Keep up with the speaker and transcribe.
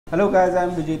Hello guys, I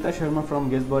am Vijeta Sharma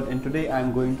from Gizbot and today I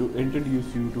am going to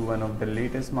introduce you to one of the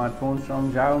latest smartphones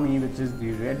from Xiaomi, which is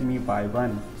the Redmi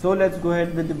Y1. So let's go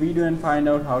ahead with the video and find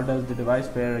out how does the device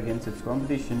fare against its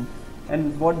competition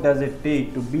and what does it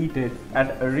take to beat it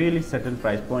at a really subtle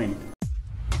price point.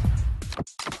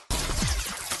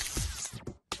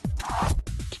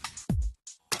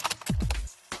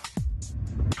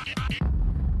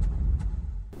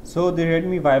 So the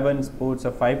Redmi Y1 sports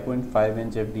a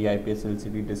 5.5-inch FD IPS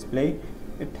LCD display.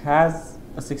 It has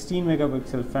a 16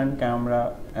 megapixel front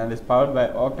camera and is powered by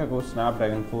octa-core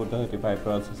Snapdragon 435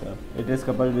 processor. It is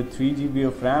coupled with 3 GB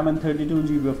of RAM and 32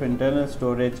 GB of internal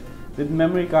storage with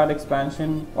memory card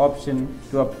expansion option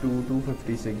to up to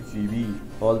 256 GB.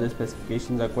 All the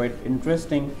specifications are quite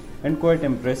interesting and quite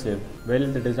impressive. Well,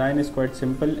 the design is quite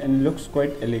simple and looks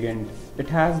quite elegant. It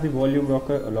has the volume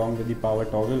rocker along with the power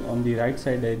toggle on the right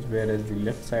side edge, whereas the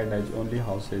left side edge only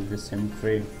houses the SIM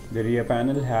tray. The rear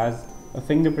panel has a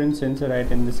fingerprint sensor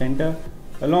right in the center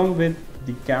along with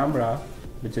the camera,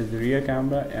 which is the rear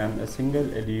camera, and a single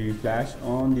LED flash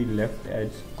on the left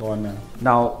edge corner.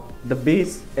 Now the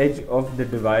base edge of the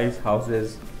device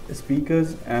houses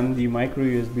speakers and the micro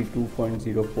USB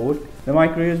 2.0 port. The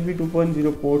micro USB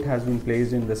 2.0 port has been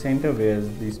placed in the center, whereas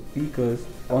the speakers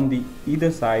on the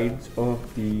either sides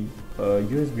of the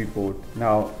USB port.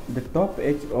 Now the top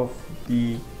edge of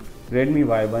the Redmi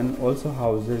Y1 also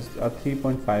houses a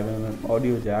 3.5mm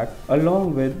audio jack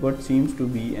along with what seems to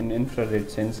be an infrared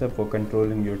sensor for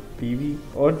controlling your TV.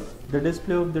 Or the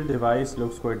display of the device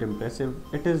looks quite impressive.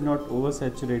 It is not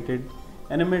oversaturated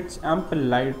and emits ample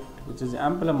light, which is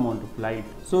ample amount of light.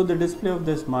 So the display of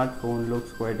the smartphone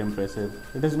looks quite impressive.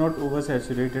 It is not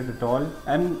oversaturated at all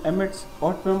and emits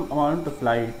optimum amount of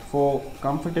light for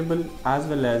comfortable as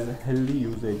well as healthy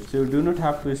usage. So you do not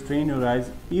have to strain your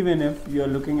eyes even if you are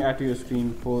looking at your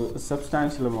screen for a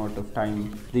substantial amount of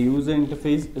time. The user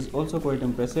interface is also quite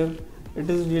impressive. It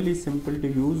is really simple to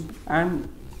use and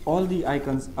all the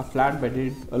icons are flat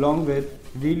bedded along with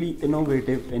really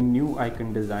innovative and new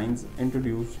icon designs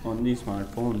introduced on the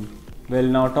smartphone. Well,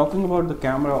 now talking about the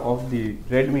camera of the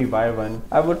Redmi Y1,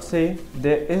 I would say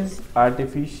there is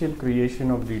artificial creation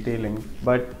of detailing,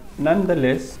 but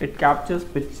nonetheless it captures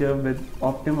picture with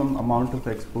optimum amount of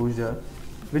exposure,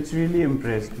 which really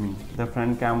impressed me. The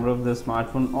front camera of the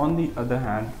smartphone, on the other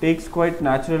hand, takes quite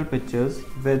natural pictures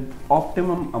with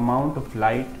optimum amount of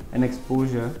light and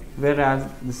exposure, whereas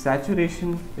the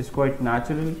saturation is quite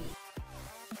natural.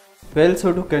 Well,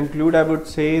 so to conclude, I would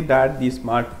say that the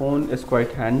smartphone is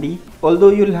quite handy, although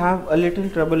you'll have a little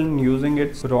trouble in using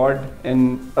its broad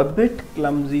and a bit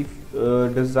clumsy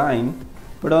design.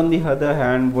 But on the other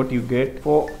hand, what you get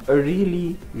for a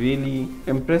really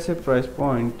impressive price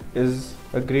point is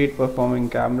a great performing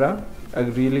camera, a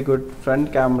really good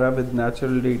front camera with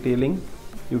natural detailing.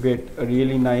 You get a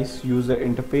really nice user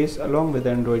interface along with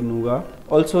Android Nougat.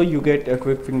 Also, you get a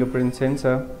quick fingerprint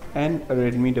sensor and a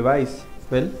Redmi device.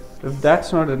 Well, if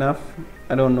that's not enough,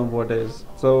 I don't know what is.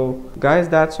 So guys,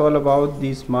 that's all about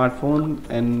the smartphone,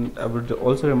 and I would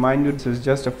also remind you this is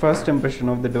just a first impression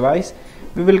of the device.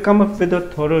 We will come up with a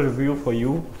thorough review for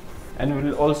you and we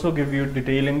will also give you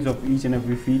detailings of each and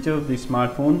every feature of the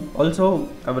smartphone. Also,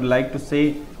 I would like to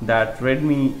say that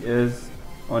Redmi is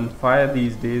on fire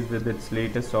these days with its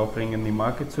latest offering in the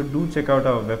market, so do check out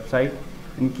our website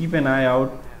and keep an eye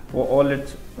out for all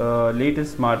its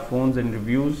latest smartphones and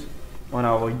reviews on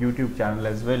our YouTube channel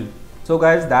as well. So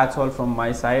guys, that's all from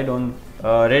my side on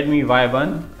Redmi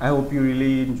Y1. I hope you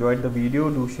really enjoyed the video.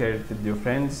 Do share it with your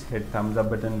friends, hit thumbs up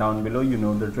button down below, you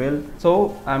know the drill.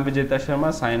 So I'm Vijeta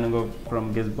Sharma signing off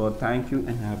from Gizbot. Thank you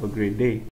and have a great day.